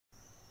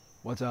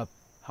What's up?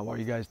 How are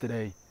you guys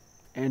today?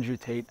 Andrew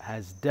Tate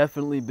has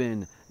definitely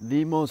been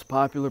the most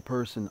popular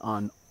person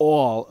on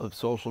all of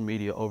social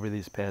media over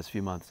these past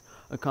few months,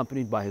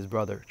 accompanied by his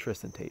brother,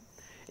 Tristan Tate.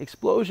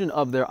 Explosion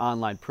of their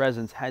online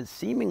presence has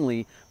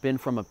seemingly been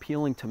from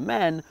appealing to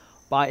men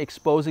by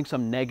exposing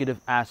some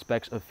negative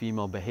aspects of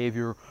female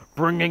behavior,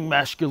 bringing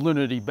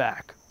masculinity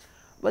back.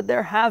 But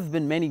there have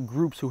been many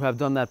groups who have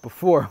done that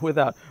before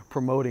without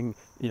promoting,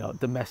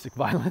 domestic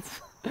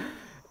violence.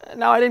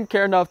 Now, I didn't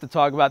care enough to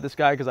talk about this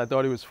guy because I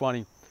thought he was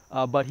funny,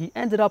 but he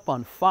ended up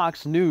on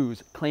Fox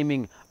News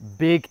claiming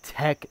big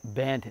tech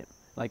banned him,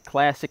 like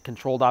classic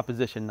controlled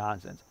opposition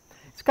nonsense.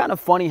 It's kind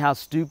of funny how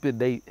stupid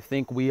they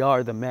think we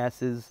are, the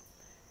masses.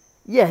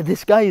 Yeah,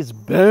 this guy is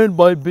banned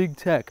by big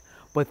tech,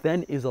 but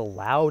then is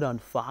allowed on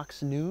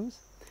Fox News?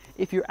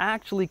 If you're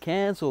actually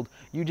canceled,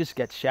 you just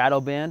get shadow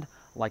banned,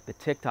 like the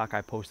TikTok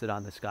I posted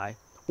on this guy,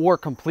 or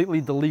completely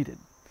deleted.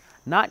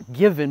 Not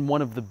given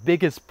one of the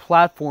biggest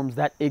platforms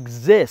that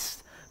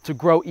exists to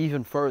grow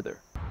even further.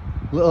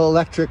 Little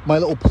electric, my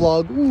little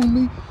plug. Ooh,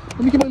 let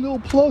me get my little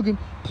plug and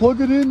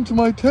plug it into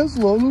my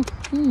Tesla.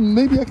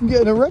 Maybe I can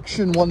get an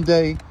erection one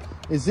day.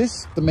 Is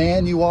this the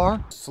man you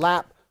are?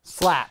 Slap,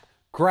 slap,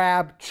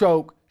 grab,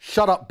 choke,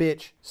 shut up,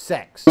 bitch,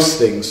 sex. Most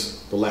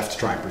things the left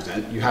try and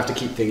present, you have to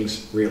keep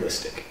things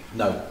realistic.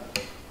 No.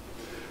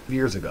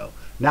 Years ago,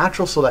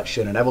 natural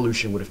selection and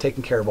evolution would have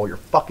taken care of all your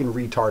fucking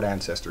retard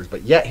ancestors,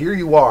 but yet here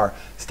you are,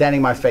 standing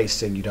in my face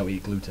saying you don't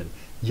eat gluten.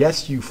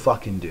 Yes, you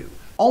fucking do.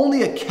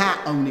 Only a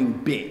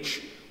cat-owning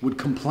bitch would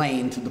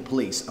complain to the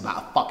police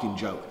about a fucking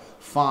joke.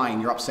 Fine,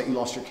 you're upset you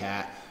lost your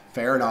cat.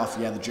 Fair enough,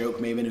 yeah, the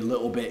joke may have been a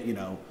little bit,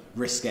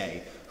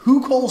 risque.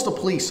 Who calls the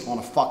police on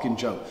a fucking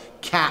joke?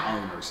 Cat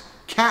owners.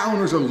 Cat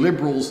owners are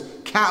liberals.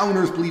 Cat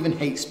owners believe in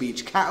hate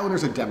speech. Cat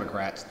owners are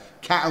Democrats.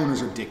 Cat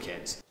owners are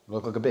dickheads. You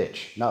look like a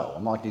bitch. No,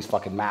 I'm not like these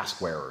fucking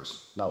mask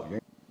wearers. No,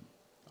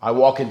 I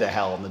walk into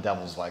hell and the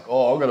devil's like,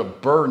 oh, I'm gonna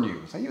burn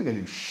you. So you ain't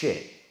gonna do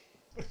shit.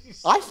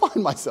 I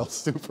find myself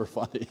super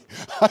funny.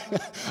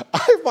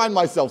 I find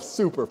myself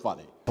super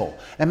funny.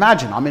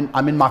 Imagine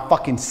I'm in my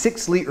fucking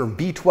 6-liter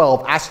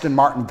V12 Aston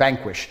Martin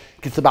Vanquish.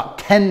 Gets about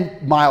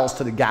 10 miles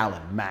to the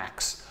gallon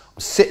max.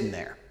 I'm sitting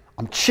there.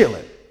 I'm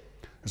chilling.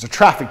 There's a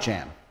traffic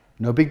jam.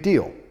 No big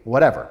deal.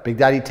 Whatever. Big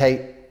Daddy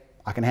Tate,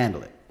 I can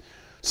handle it.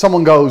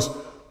 Someone goes,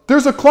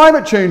 there's a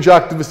climate change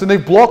activist and they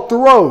blocked the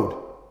road.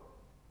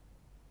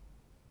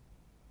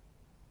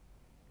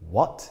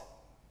 What?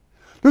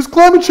 There's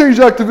climate change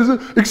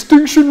activism,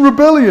 Extinction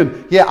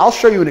Rebellion. Yeah, I'll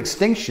show you an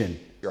extinction.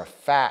 You're a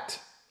fat,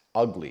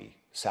 ugly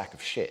sack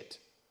of shit.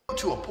 Go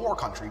to a poor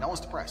country, no one's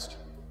depressed.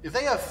 If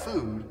they have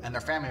food and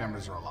their family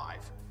members are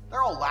alive,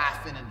 they're all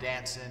laughing and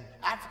dancing.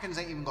 Africans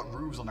ain't even got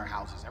roofs on their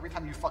houses. Every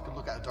time you fucking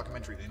look at a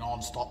documentary, they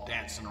non-stop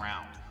dancing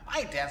around. I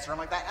ain't dancing around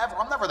like that ever.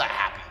 I'm never that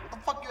happy. What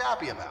the fuck are you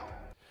happy about?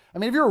 I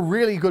mean, if you're a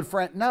really good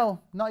friend, no,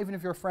 not even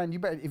if you're a friend.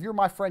 If you're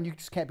my friend, you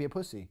just can't be a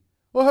pussy.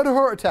 Well, I had a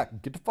heart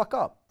attack. Get the fuck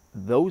up.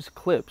 Those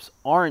clips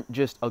aren't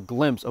just a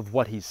glimpse of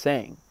what he's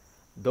saying.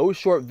 Those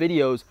short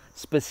videos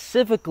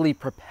specifically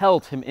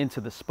propelled him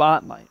into the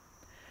spotlight.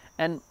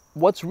 And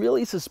what's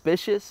really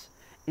suspicious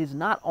is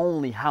not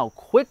only how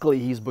quickly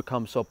he's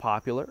become so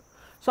popular,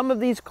 some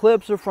of these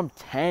clips are from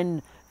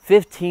 10,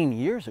 15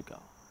 years ago.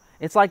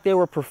 It's like they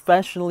were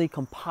professionally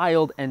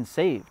compiled and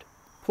saved.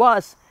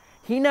 Plus,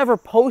 he never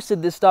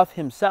posted this stuff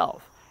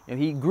himself.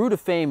 He grew to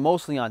fame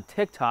mostly on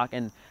TikTok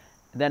and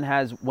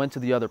then went to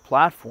the other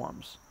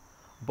platforms.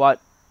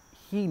 But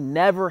he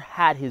never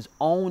had his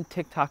own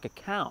TikTok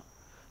account.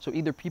 So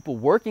either people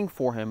working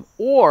for him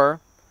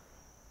or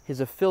his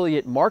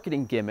affiliate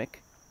marketing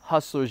gimmick,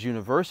 Hustlers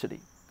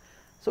University.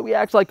 So he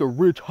acts like a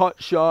rich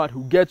hotshot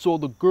who gets all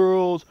the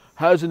girls,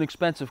 has an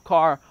expensive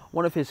car.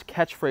 One of his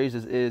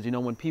catchphrases is,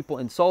 when people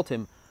insult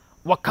him,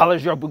 what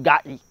color's your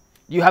Bugatti?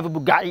 You have a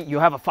Bugatti, you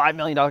have a $5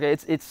 million car.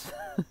 It's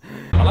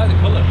I like the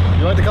color.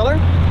 You like the color?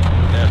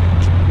 Yeah.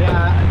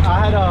 Yeah,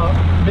 I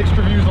had mixed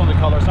reviews on the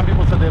color. Some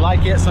people said they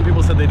like it, some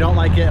people said they don't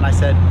like it, and I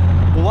said,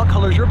 well, what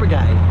color's your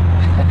Bugatti?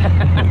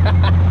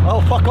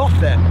 Oh, fuck off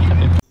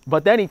then.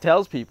 But then he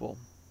tells people,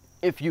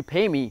 if you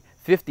pay me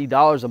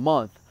 $50 a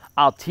month,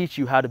 I'll teach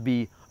you how to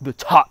be the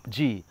top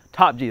G.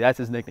 Top G, that's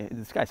his nickname.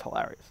 This guy's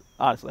hilarious.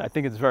 Honestly, I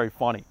think it's very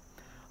funny.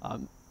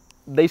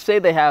 They say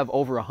they have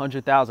over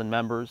 100,000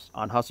 members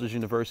on Hustlers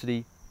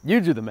University.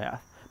 You do the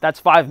math. That's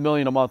 $5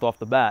 million a month off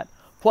the bat.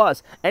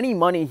 Plus, any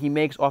money he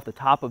makes off the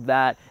top of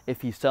that,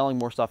 if he's selling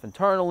more stuff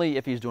internally,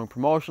 if he's doing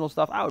promotional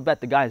stuff, I would bet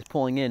the guy is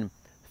pulling in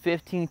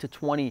 $15 to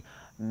 $20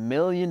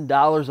 million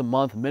a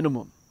month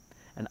minimum.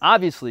 And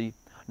obviously,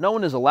 no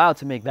one is allowed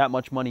to make that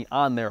much money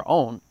on their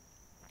own.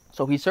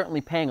 So he's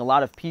certainly paying a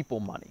lot of people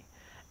money.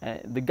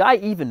 The guy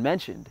even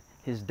mentioned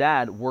his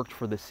dad worked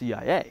for the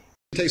CIA.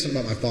 I'll tell you something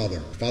about my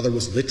father. My father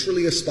was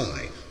literally a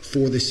spy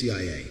for the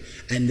CIA.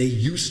 And they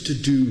used to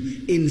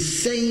do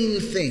insane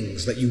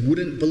things that you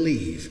wouldn't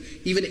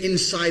believe, even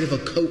inside of a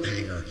coat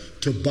hanger,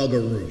 to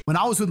Bugaroo. When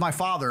I was with my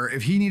father,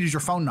 if he needed your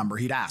phone number,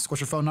 he'd ask,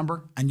 what's your phone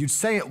number? And you'd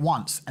say it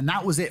once, and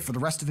that was it for the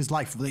rest of his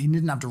life. He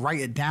didn't have to write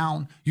it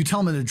down. You tell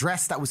him an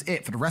address, that was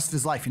it for the rest of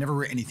his life. He never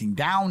wrote anything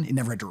down. He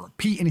never had to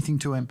repeat anything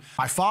to him.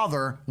 My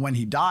father, when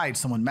he died,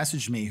 someone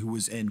messaged me who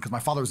was in, because my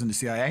father was in the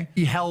CIA.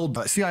 He held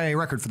a CIA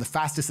record for the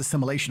fastest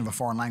assimilation of a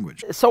foreign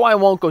language. So I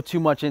won't go too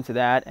much into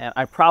that, and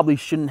I probably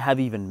shouldn't have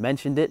even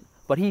mentioned it,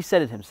 but he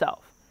said it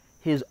himself.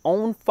 His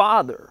own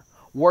father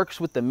works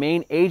with the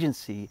main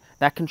agency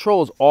that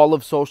controls all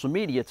of social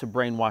media to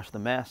brainwash the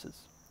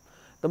masses.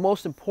 The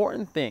most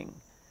important thing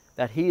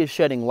that he is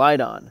shedding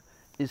light on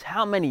is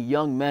how many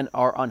young men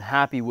are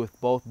unhappy with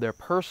both their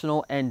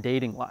personal and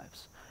dating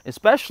lives,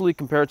 especially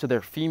compared to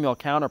their female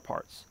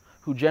counterparts,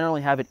 who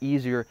generally have it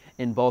easier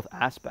in both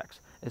aspects,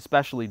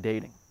 especially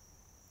dating.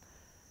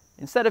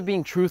 Instead of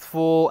being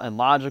truthful and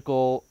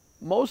logical,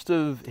 most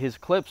of his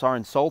clips are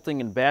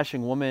insulting and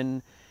bashing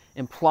women,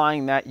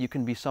 implying that you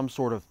can be some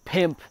sort of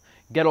pimp,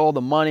 get all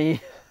the money.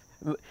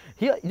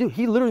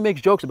 He literally makes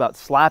jokes about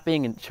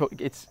slapping, and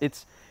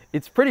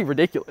it's pretty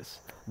ridiculous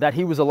that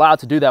he was allowed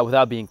to do that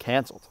without being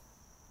canceled.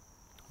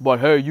 But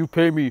hey, you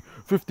pay me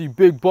 50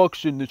 big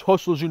bucks in this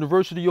Hustlers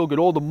University, you'll get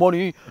all the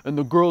money and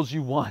the girls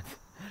you want.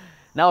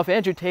 Now, if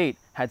Andrew Tate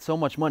had so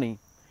much money,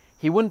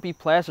 he wouldn't be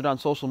plastered on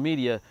social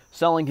media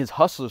selling his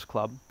Hustlers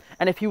Club.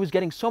 And if he was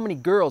getting so many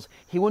girls,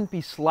 he wouldn't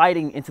be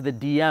sliding into the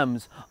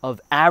DMs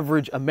of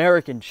average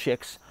American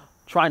chicks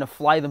trying to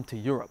fly them to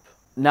Europe.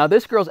 Now,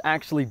 this girl's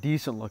actually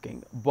decent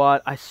looking,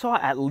 but I saw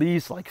at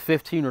least like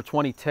 15 or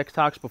 20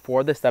 TikToks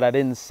before this that I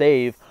didn't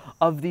save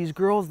of these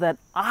girls that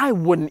I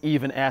wouldn't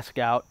even ask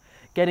out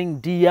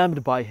getting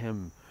DM'd by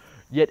him.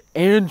 Yet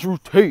Andrew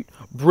Tate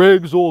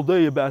brags all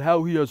day about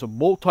how he has a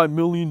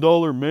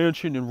multi-million-dollar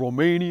mansion in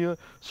Romania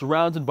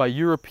surrounded by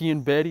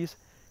European baddies.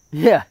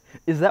 Yeah,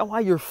 is that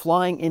why you're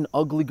flying in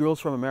ugly girls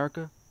from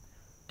America?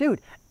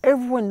 Dude,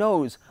 everyone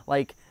knows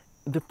like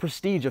the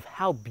prestige of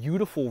how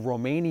beautiful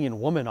Romanian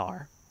women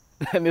are.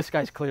 And this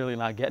guy's clearly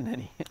not getting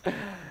any.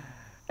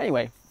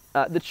 Anyway,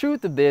 the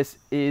truth of this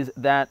is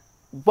that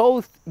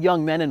both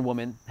young men and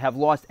women have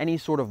lost any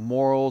sort of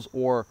morals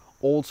or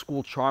old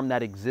school charm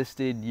that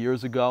existed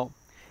years ago.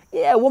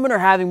 Yeah, women are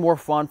having more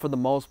fun for the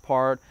most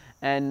part,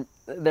 and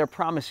their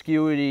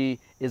promiscuity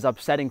is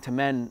upsetting to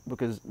men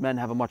because men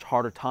have a much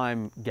harder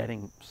time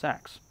getting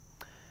sex.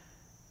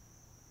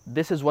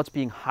 This is what's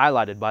being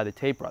highlighted by the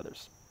Tate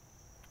brothers.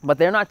 But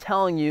they're not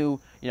telling you,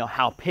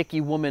 how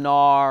picky women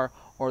are,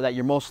 or that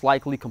you're most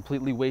likely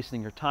completely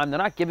wasting your time. They're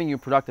not giving you a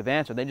productive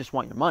answer, they just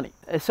want your money.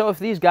 So if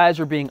these guys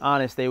are being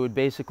honest, they would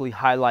basically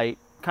highlight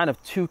kind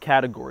of two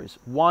categories.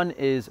 One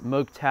is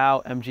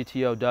MGTOW,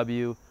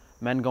 MGTOW,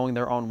 men going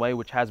their own way,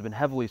 which has been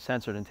heavily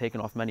censored and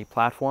taken off many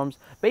platforms.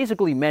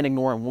 Basically men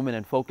ignoring women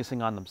and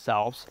focusing on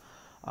themselves,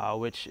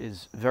 which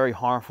is very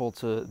harmful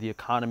to the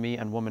economy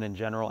and women in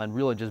general, and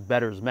really just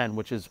betters men,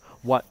 which is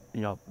what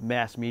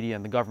mass media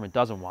and the government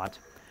doesn't want.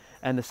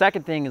 And the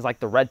second thing is like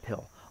the red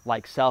pill,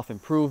 like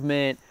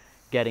self-improvement,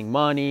 getting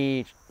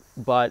money,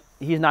 but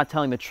he's not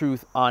telling the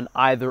truth on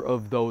either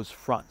of those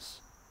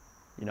fronts,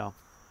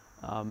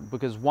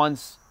 because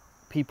once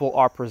people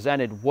are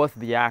presented with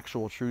the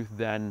actual truth,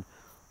 then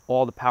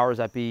all the powers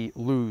that be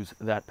lose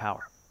that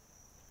power.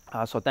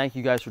 So thank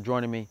you guys for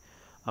joining me.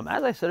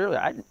 As I said earlier,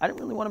 I didn't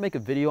really want to make a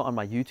video on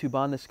my YouTube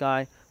on this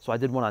guy, so I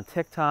did one on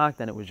TikTok,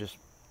 then it was just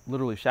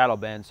literally shadow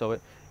banned, so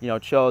it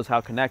shows how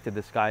connected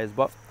this guy is,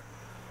 but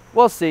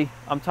we'll see.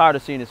 I'm tired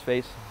of seeing his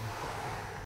face.